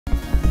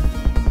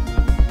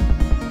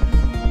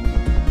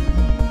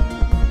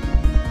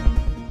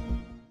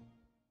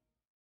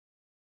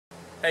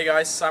Hey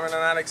guys, Simon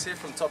and Alex here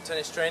from Top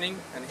Tennis Training,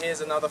 and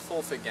here's another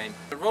forfeit game.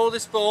 Roll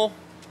this ball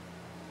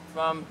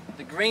from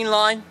the green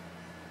line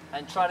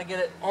and try to get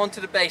it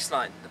onto the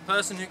baseline. The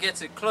person who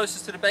gets it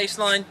closest to the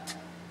baseline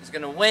is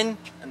going to win,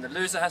 and the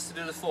loser has to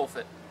do the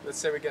forfeit. Let's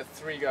say we get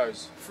 3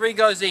 goes. 3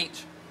 goes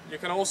each. You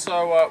can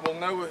also, we'll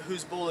know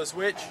whose ball is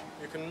which.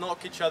 You can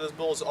knock each other's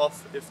balls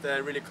off if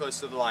they're really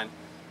close to the line.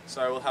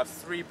 So we'll have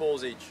 3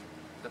 balls each.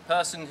 The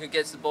person who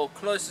gets the ball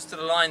closest to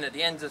the line at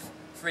the end of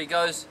 3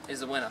 goes is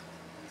the winner.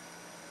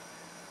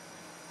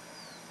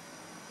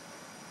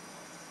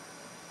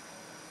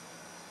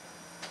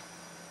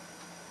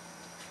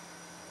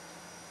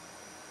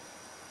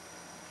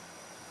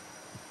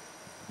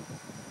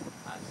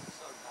 That's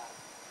so bad.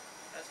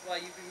 That's why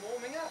you've been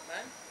warming up,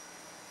 man.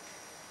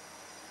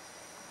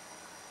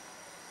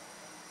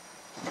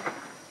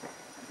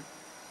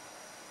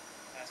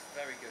 That's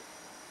very good.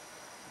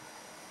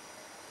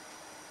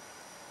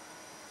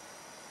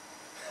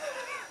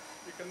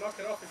 You can knock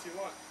it off if you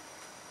want,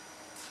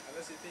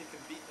 unless you think you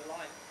can beat the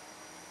line.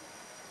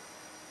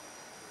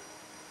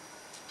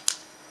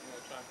 I'm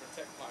going to try and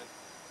protect mine.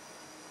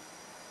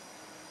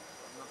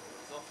 I'm knocking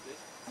this off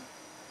this.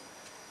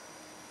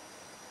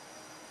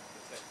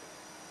 Protect it.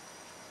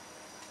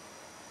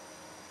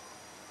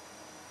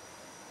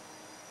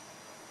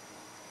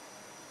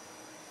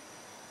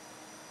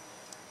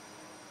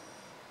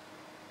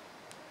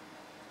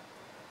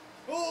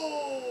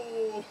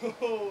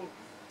 Oh!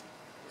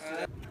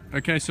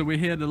 Okay, so we're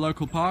here at the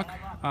local park,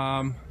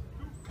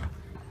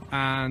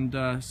 and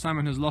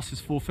Simon has lost his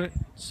forfeit.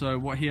 So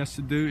what he has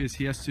to do is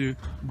he has to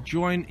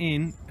join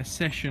in a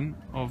session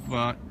of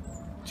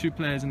 2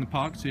 players in the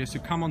park. So he has to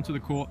come onto the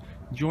court,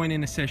 join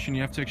in a session.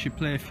 You have to actually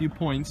play a few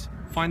points,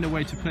 find a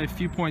way to play a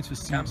few points with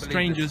some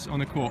strangers on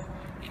the court.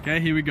 Okay,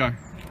 here we go.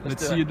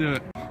 Let's see you do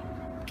it.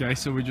 Okay,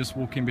 so we're just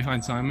walking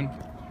behind Simon.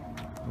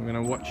 I'm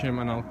gonna watch him,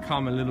 and I'll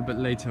come a little bit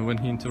later when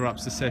he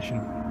interrupts the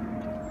session.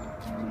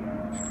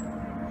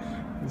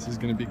 This is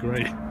gonna be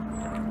great.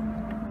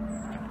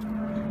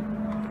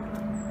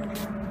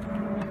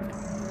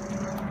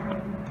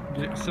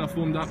 Get yourself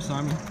warmed up,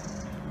 Simon.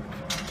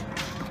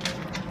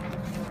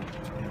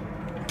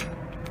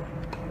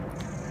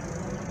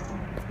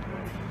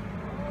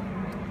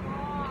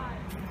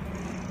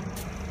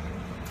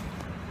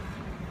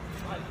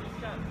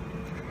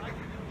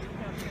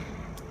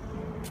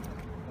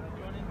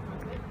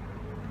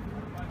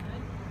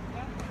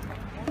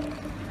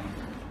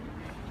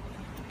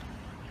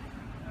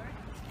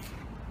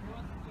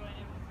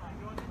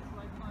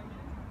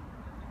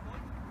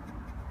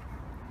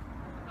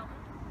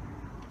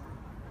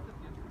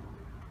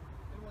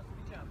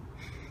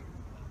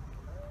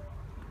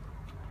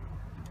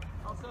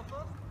 So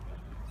first?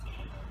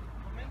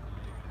 Filming?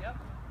 Yep.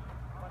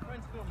 My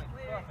friend's filming.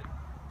 Perfect.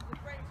 The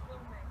friend's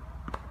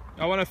filming.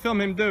 I want to film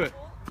him do it.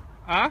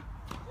 Huh?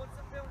 What's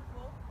the film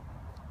for?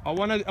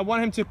 I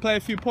want him to play a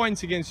few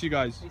points against you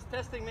guys. He's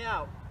testing me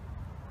out.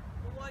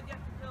 Well, why do you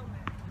have to film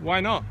it?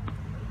 Why not?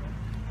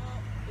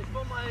 Well, it's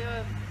for my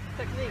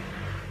technique.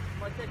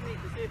 My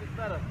technique to see if it's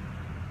better.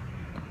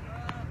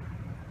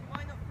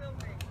 Why not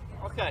filming?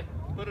 Okay,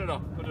 put it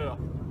off, put it off.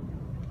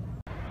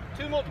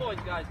 2 more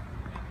points, guys.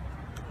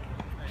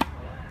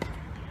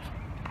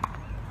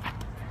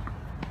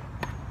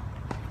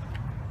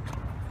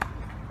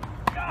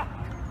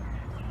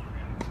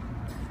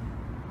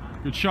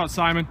 Good shot,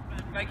 Simon.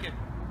 Thank you.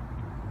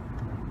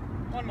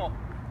 1 more.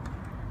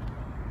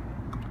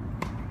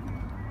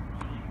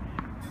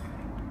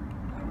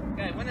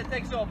 Okay, winner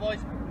takes all,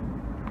 boys.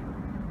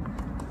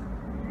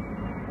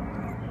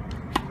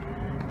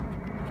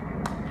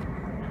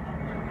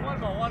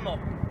 One more.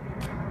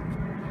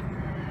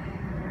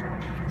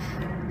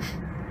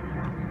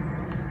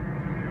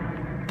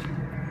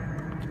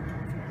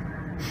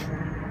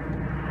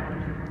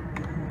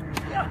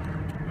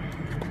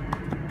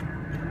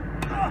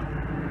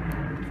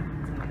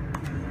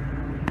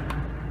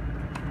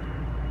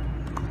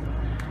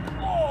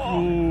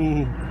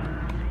 Ooh.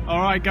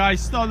 All right, guys,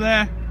 stop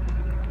there.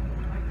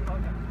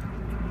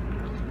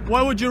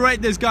 What would you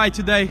rate this guy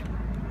today?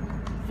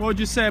 What would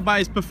you say about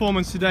his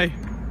performance today?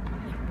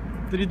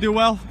 Did he do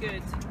well?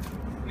 Good.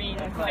 I mean,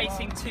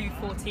 facing 2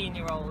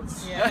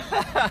 14-year-olds.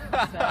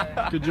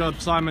 Yeah. Good job,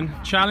 Simon.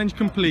 Challenge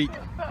complete.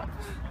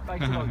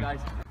 Thanks a lot, guys.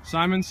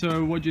 Simon,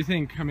 so what do you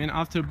think? I mean,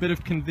 after a bit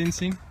of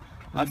convincing,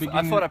 I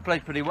thought I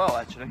played pretty well,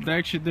 actually. They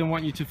actually didn't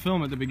want you to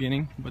film at the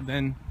beginning, but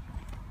then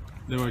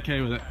they were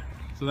okay with it.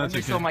 So that's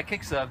when okay. they saw my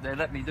kick serve, they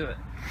let me do it.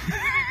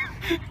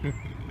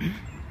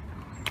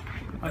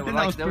 I think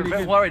that was they were pretty a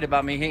bit good. worried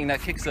about me hitting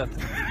that kick serve.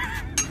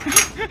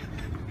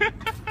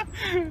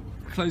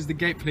 Close the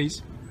gate,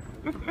 please.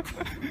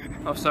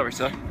 Oh, sorry,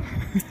 sir.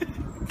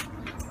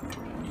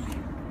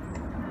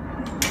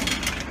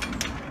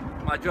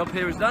 My job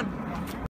here is done.